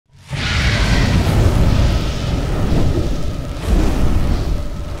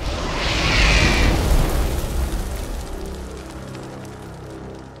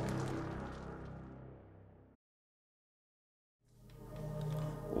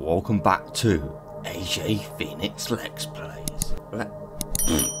welcome back to AJ Phoenix Let's Plays.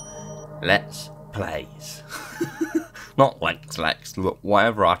 Let's Plays. Not Lex, look,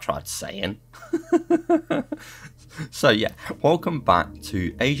 whatever I tried saying. So yeah, welcome back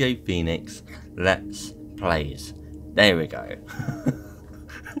to AJ Phoenix Let's Plays. There we go.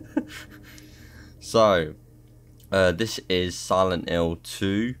 So, this is Silent Hill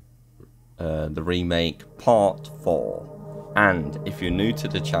 2, the remake part 4. And if you're new to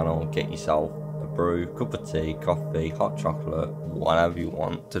the channel, get yourself a brew, cup of tea, coffee, hot chocolate, whatever you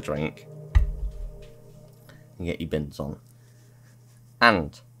want to drink, and get your bins on.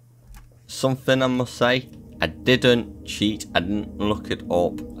 And something I must say, I didn't cheat, I didn't look it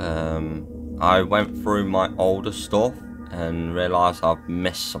up. I went through my older stuff and realised I've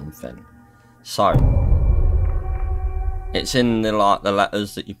missed something. So it's in the the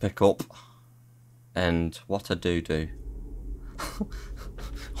letters that you pick up, and what I do.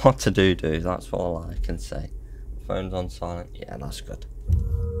 What to do, that's all I can say. Phone's on silent, yeah, that's good.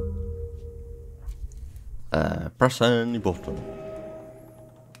 Press any button.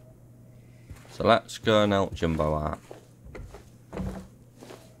 So let's go and help Jumbo out.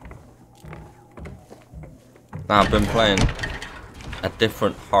 Now I've been playing a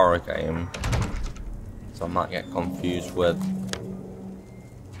different horror game, so I might get confused with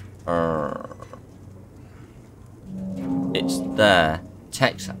it's there.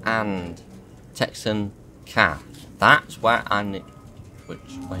 Texan Cat. That's where I need.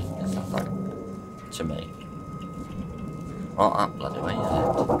 Which way is that thing? To me. Not that bloody way, is it?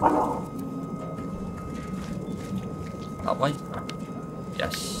 That way?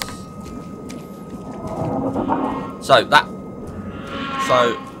 Yes. So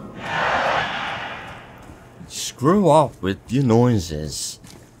screw off with your noises.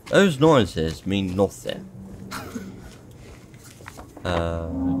 Those noises mean nothing.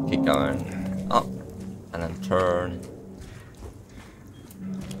 Keep going up and then turn.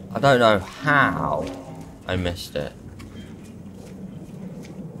 I don't know how I missed it,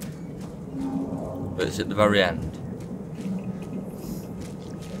 but it's at the very end.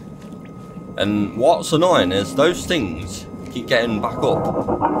 And what's annoying is those things keep getting back up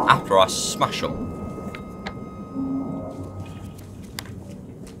after I smash them.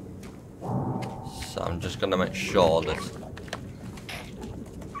 So I'm just gonna make sure that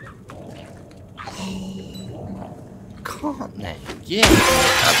can't they? Yeah,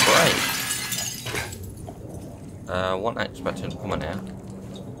 that's great. Wasn't expecting to come in here.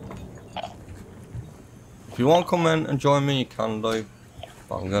 If you want to come in and join me, you can do,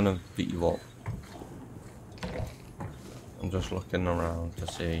 but I'm gonna beat you up. I'm just looking around to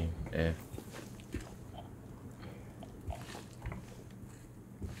see if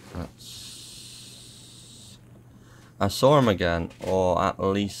I saw him again, or at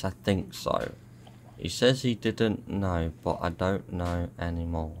least I think so. He says he didn't know, but I don't know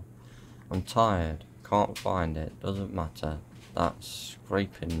anymore. I'm tired, can't find it, doesn't matter. That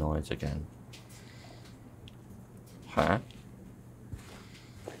scraping noise again. Huh?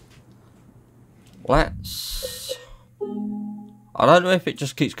 Let's... I don't know if it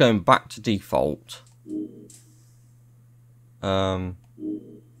just keeps going back to default. Not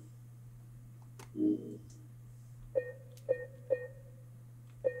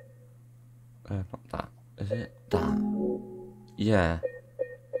that. Is it that? Yeah.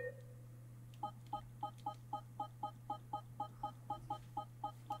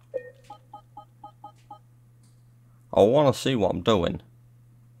 I want to see what I'm doing.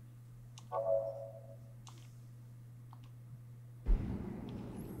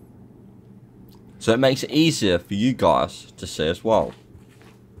 So it makes it easier for you guys to see as well.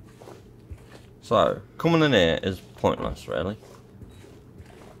 So, coming in here is pointless, really.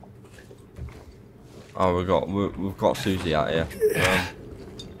 Oh, we've got Susie out here.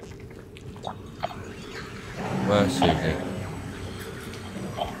 Where's Susie?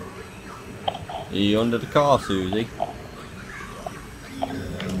 Are you under the car, Susie?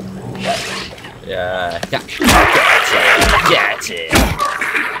 Yeah, get it.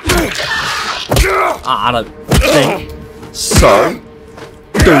 I don't think so.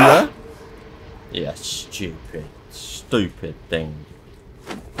 Do ya? Yeah, stupid thing.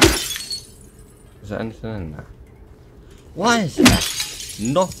 Is there anything in there? Why is there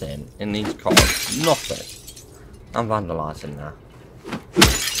nothing in these cars? Nothing. I'm vandalising now.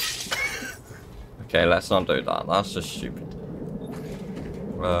 Okay, let's not do that. That's just stupid.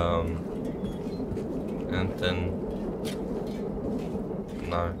 Anything?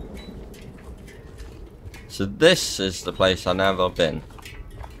 No. So this is the place I've never been.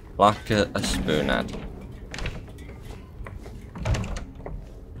 Like a spoonhead.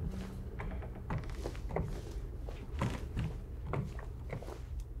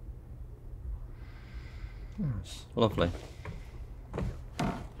 Nice. Lovely.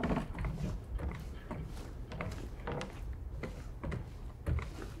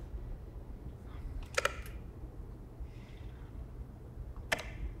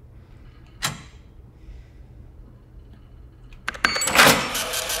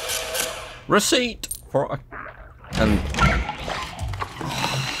 Receipt for a... And...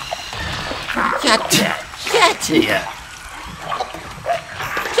 Get here! Get here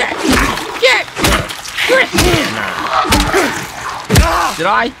now! Did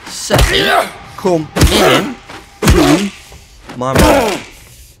I say come in to my mom?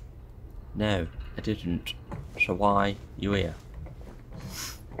 No, I didn't. So why you here?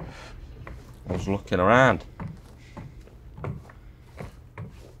 I was looking around.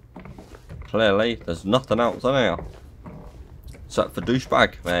 Clearly, there's nothing else in here. Except for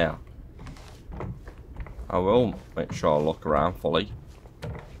douchebag there. I will make sure I look around fully.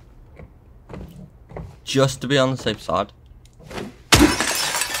 Just to be on the safe side.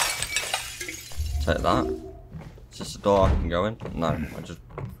 Take that. Is this a door I can go in? No,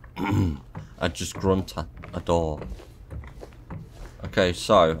 I just grunt at a door. Okay,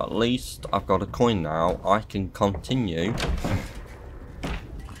 so at least I've got a coin now. I can continue.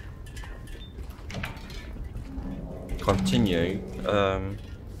 I'm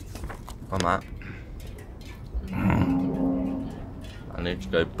at. I need to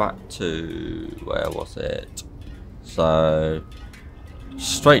go back to, where was it? So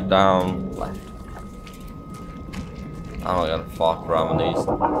straight down left. I'm not gonna fuck around with these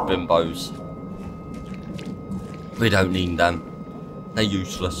bimbos. We don't need them. They're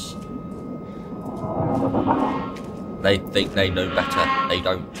useless. They think they know better. They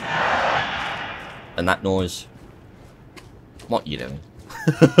don't. And that noise. What you doing?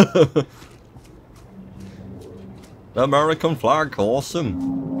 The American flag, awesome.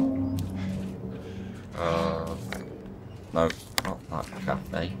 No, not that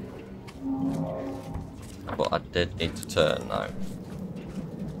cafe. But I did need to turn now.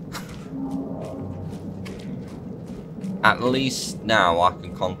 At least now I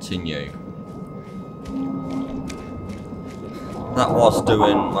can continue. That was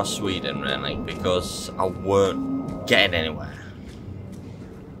doing my Sweden really, because I weren't getting anywhere.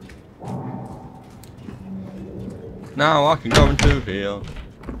 Now I can go into here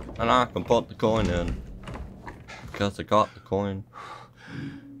and I can put the coin in because I got the coin.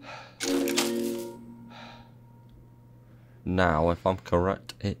 Now, if I'm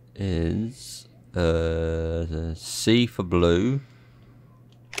correct, it is C for blue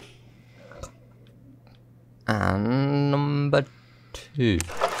and number 2.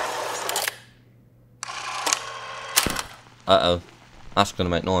 Uh-oh, that's gonna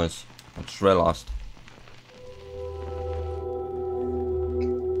make noise. I just realised.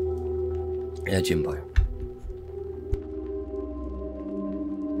 Yeah, Jimbo.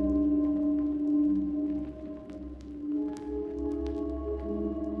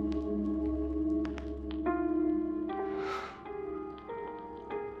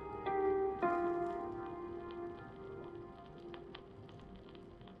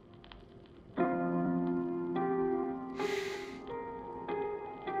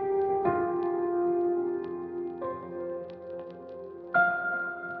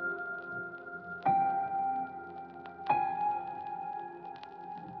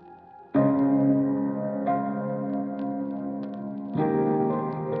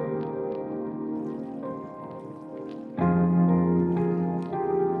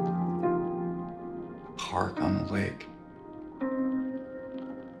 Park on the lake.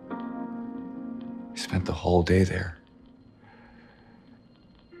 We spent the whole day there.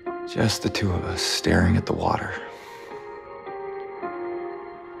 Just the two of us staring at the water.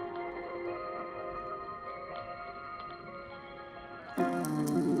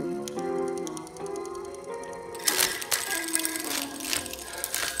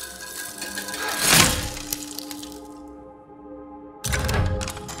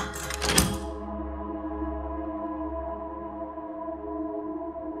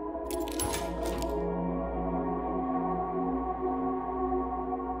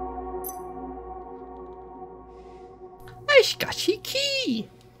 I got your key.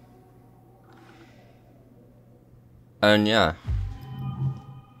 And yeah,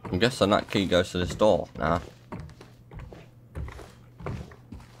 I'm guessing that key goes to this door now.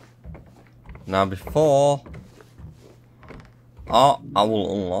 Now before, I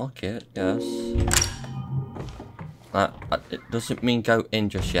will unlock it. Yes. It doesn't mean go in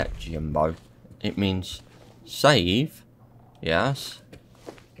just yet, Jimbo. It means save. Yes.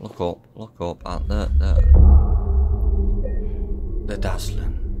 Look up at the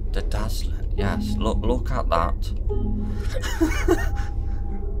dazzling. Yes, look at that.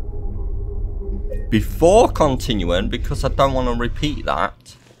 Before continuing, because I don't want to repeat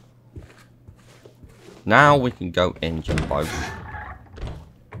that. Now we can go in, Jumbo.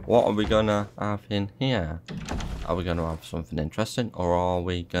 What are we going to have in here? Are we going to have something interesting, or are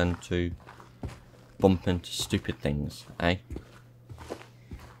we going to bump into stupid things, eh?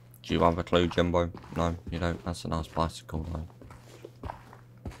 Do you have a clue, Jumbo? No, you don't. That's a nice bicycle, though.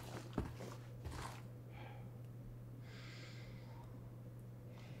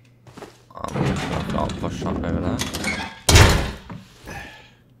 I'm just going to push up over there.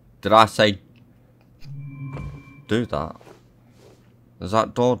 Did I say do that? Does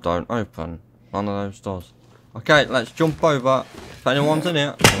that door don't open? One of those doors. Okay, let's jump over. If anyone's in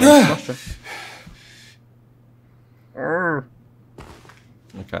here, I'm gonna smash her.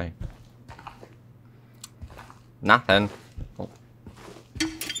 Okay. Nothing. Oh.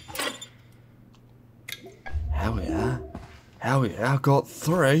 Hell yeah. Hell yeah, I got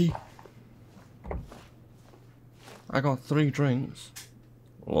 3. I got 3 drinks.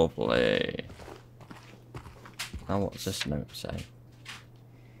 Lovely. Now what's this note say?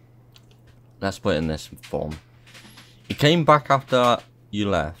 Let's put it in this form. He came back after you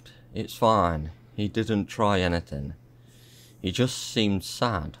left. It's fine. He didn't try anything. He just seemed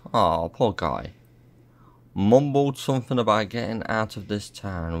sad. Oh, poor guy. Mumbled something about getting out of this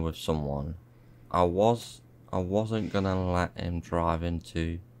town with someone. I wasn't gonna let him drive in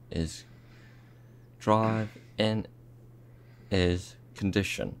his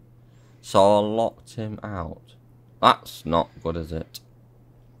condition. So I locked him out. That's not good, is it?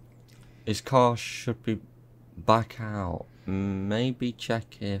 His car should be back out. Maybe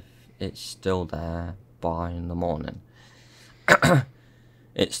check if it's still there by in the morning.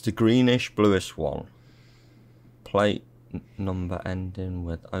 It's the greenish bluish one. Plate number ending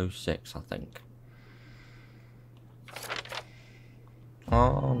with 06, I think.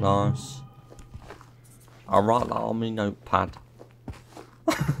 Oh, nice. I'll write that on my notepad.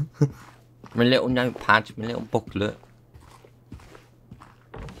 My little notepad, my little booklet.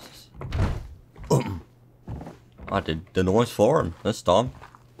 I did the noise for him this time.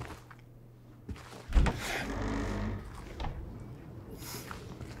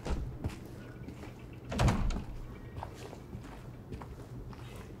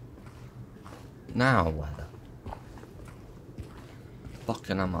 Now where the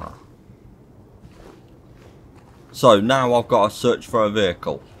fucking am I? So now I've got to search for a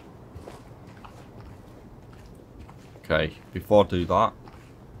vehicle. Okay, before I do that,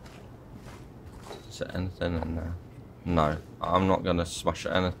 is there anything in there? No, I'm not gonna smash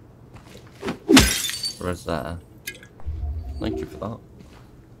it in. Where is that? Thank you for that.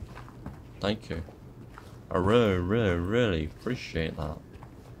 Thank you. I really appreciate that.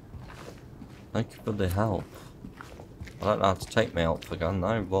 Thank you for the help. I don't know how to take my help again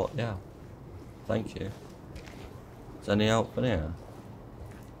though, but yeah. Thank you. Is there any help in here?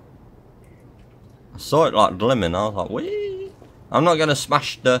 I saw it like glimmering, I was like, wee! I'm not gonna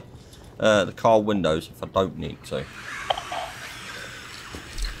smash the car windows if I don't need to.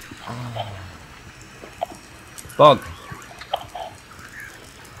 Oh. Bug!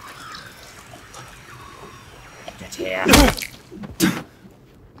 Get here!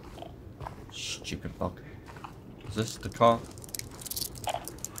 Stupid bug. Is this the car?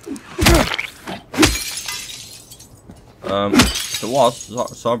 If it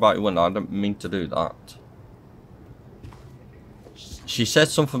was, sorry about your window, I didn't mean to do that. She said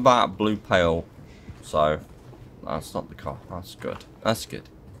something about a blue pail, so that's not the car. That's good. That's good.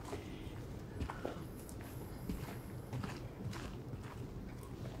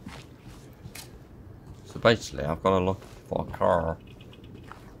 So basically, I've got to look for a car.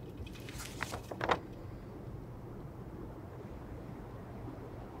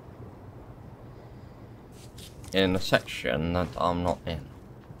 In a section that I'm not in.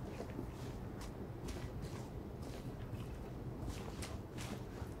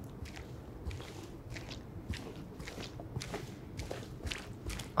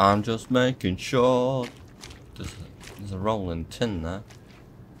 I'm just making sure. There's a rolling tin there.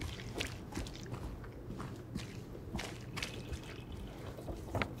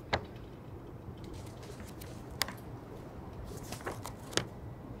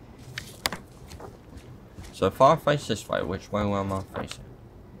 So if I face this way, which way am I facing?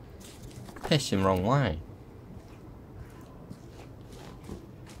 Pissing wrong way.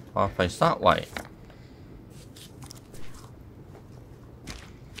 If I face that way.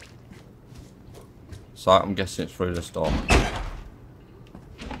 So I'm guessing it's through this door.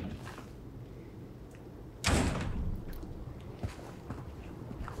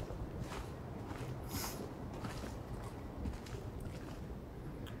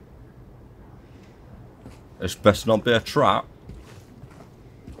 This best not be a trap.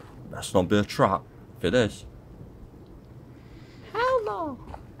 Best not be a trap. If it is. Hell no.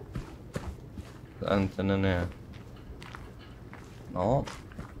 Is there anything in here? No.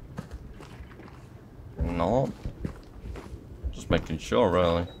 No. Just making sure,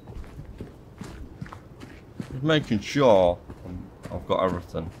 really. Just making sure I've got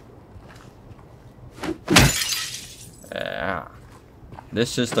everything. Yeah.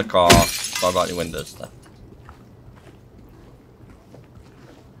 This is the car. Sorry about your windows there.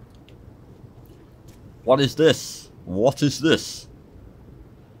 What is this? What is this?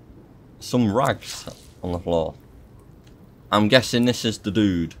 Some rags on the floor. I'm guessing this is the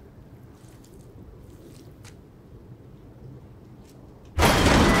dude.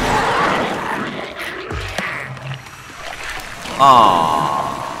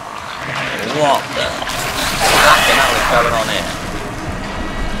 Ah, what the fucking hell is going on here?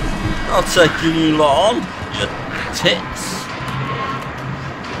 I'll take you lot on, you tits.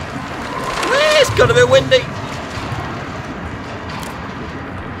 It's gonna be windy.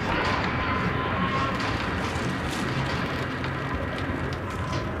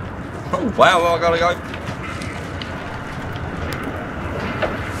 Oh wow, well, I gotta go.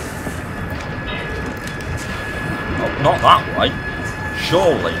 Oh, not that way.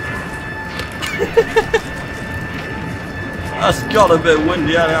 Surely. That's got a bit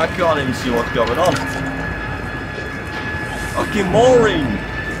windy, and I can't even see what's going on. Fucking mooring.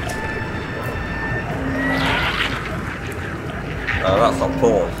 Oh, that's a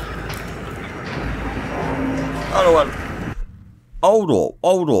pause. I don't want. Hold up,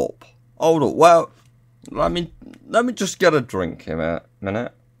 hold up, hold up. Well, let me just get a drink in a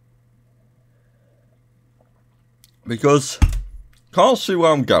minute. Because can't see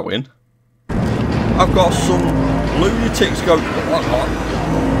where I'm going. I've got some lunatics going. What?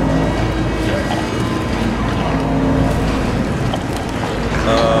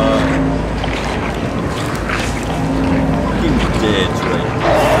 Fucking dear drink.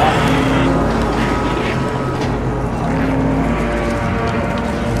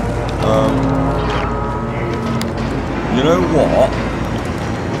 You know what?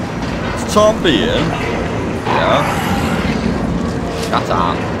 For the time being. Yeah. Shut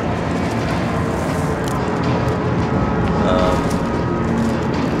up.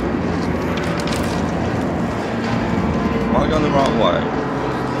 Am I going the right way?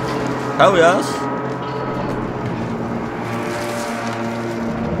 Hell yes.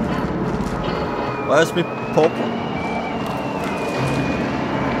 Where's my pub?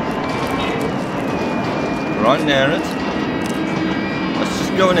 Right near it. Let's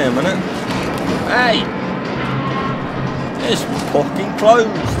just go in here a minute. Hey! It's fucking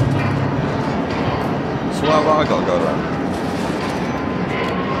closed. So where have I got to go then?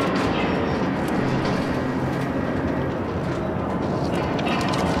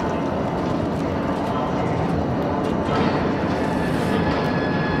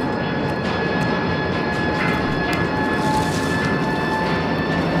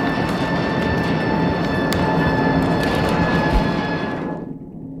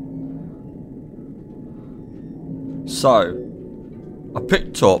 So, I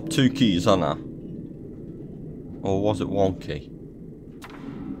picked up 2 keys, hadn't I? Or was it 1 key?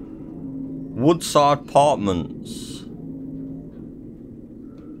 Woodside Apartments.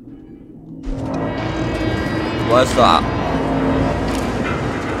 Where's that?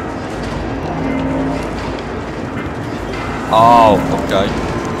 Oh, okay.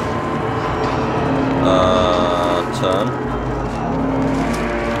 Turn.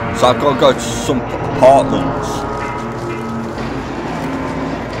 So I've got to go to some apartments.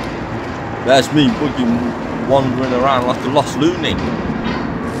 There's me fucking wandering around like a lost loony.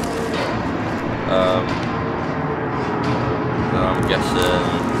 I'm guessing.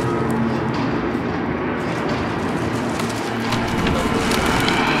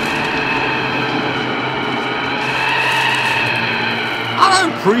 I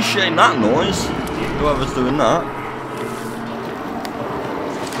don't appreciate that noise. Whoever's doing that.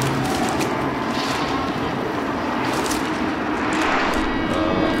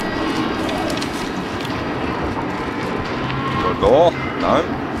 Door? No.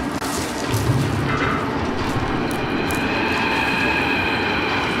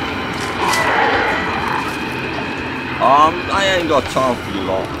 I ain't got time for you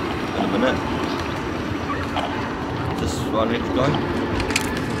lot in a minute. This is where I need to go.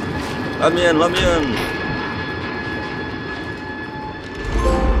 Let me in, let me in.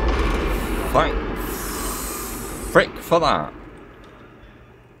 Thank frick for that.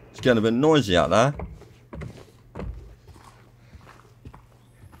 It's getting a bit noisy out there.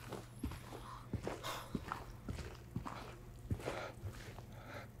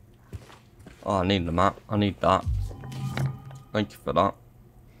 Oh, I need the map. I need that. Thank you for that.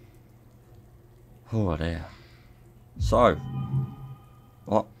 Oh dear. So,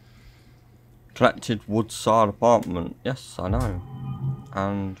 what? Collected Woodside Apartment. Yes, I know.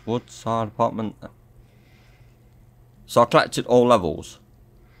 And Woodside Apartment. So I collected all levels,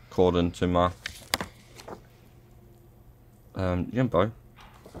 according to my info.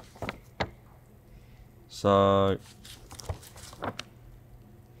 So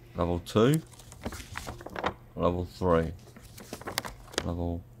level 2, level 3,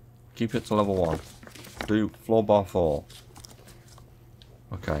 keep it to level 1. Do floor bar 4.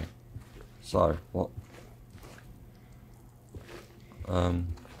 Okay. So what? I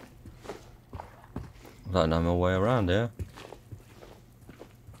don't know my way around here.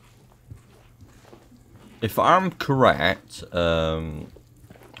 If I'm correct, another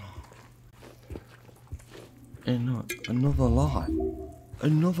life,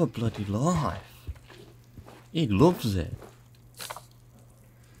 another bloody life. He loves it.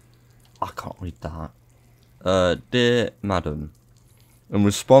 I can't read that. Dear Madam, in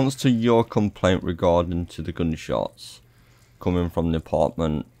response to your complaint regarding to the gunshots coming from the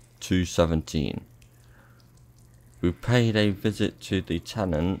apartment 217, we paid a visit to the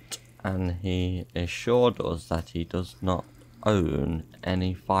tenant and he assured us that he does not own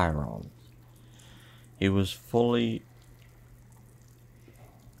any firearms. He was fully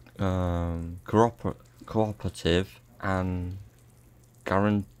cooperative and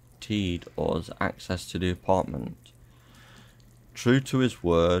guaranteed us access to the apartment. True to his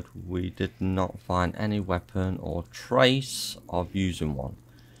word, we did not find any weapon or trace of using one.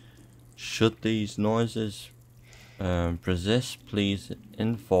 Should these noises persist, please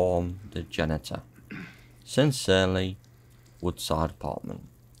inform the janitor. Sincerely, Woodside Apartment.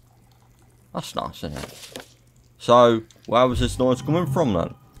 That's nice, isn't it? So, where was this noise coming from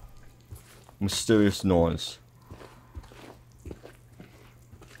then? Mysterious noise.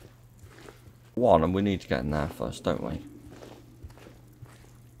 One, and we need to get in there first, don't we?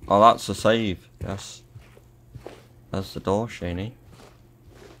 Oh, that's a save. Yes. There's the door, Shaney.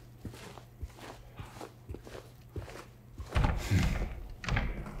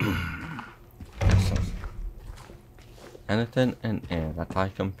 Anything in here that I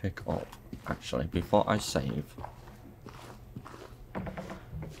can pick up? Actually, before I save.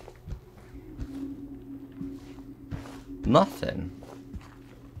 Nothing.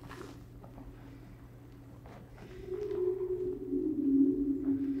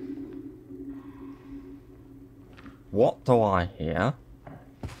 What do I hear?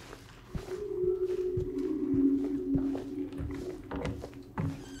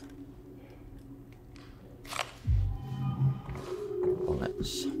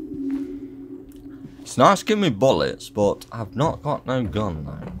 Bullets. It's nice giving me bullets, but I've not got no gun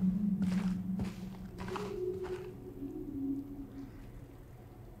though.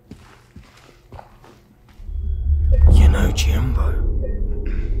 You know, Jimbo,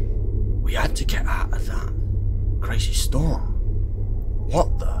 we had to get out of that crazy storm.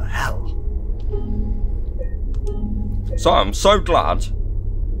 What the hell? So I'm so glad.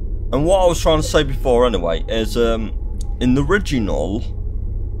 And what I was trying to say before anyway is in the original,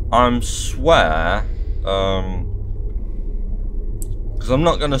 I swear, because I'm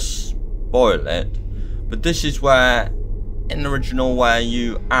not going to spoil it, but this is where in the original where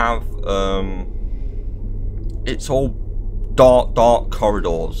you have it's all dark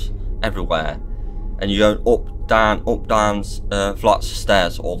corridors everywhere, and you go up, down, flights of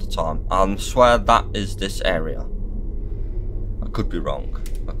stairs all the time. I swear that is this area. I could be wrong.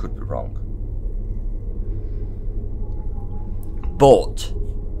 I could be wrong. But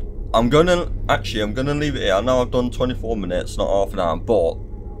I'm gonna leave it here. I know I've done 24 minutes, not half an hour, but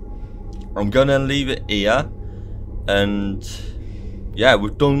I'm gonna leave it here. And yeah,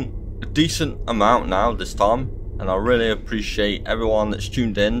 we've done a decent amount now this time, and I really appreciate everyone that's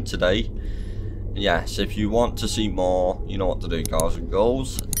tuned in today. Yes, if you want to see more, you know what to do, guys and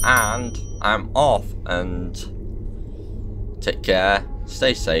girls. And I'm off, and take care,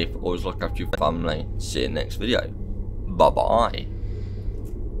 stay safe, always look after your family. See you in the next video. Bye bye.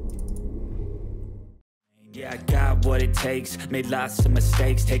 Yeah, I got what it takes, made lots of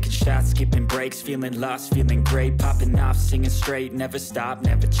mistakes, taking shots, skipping breaks, feeling lost, feeling great, popping off, singing straight, never stopped,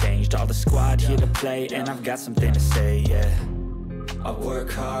 never changed, all the squad here to play, and I've got something to say, yeah. I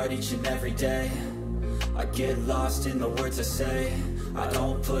work hard each and every day, I get lost in the words I say, I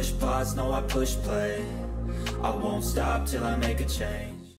don't push pause, no I push play, I won't stop till I make a change.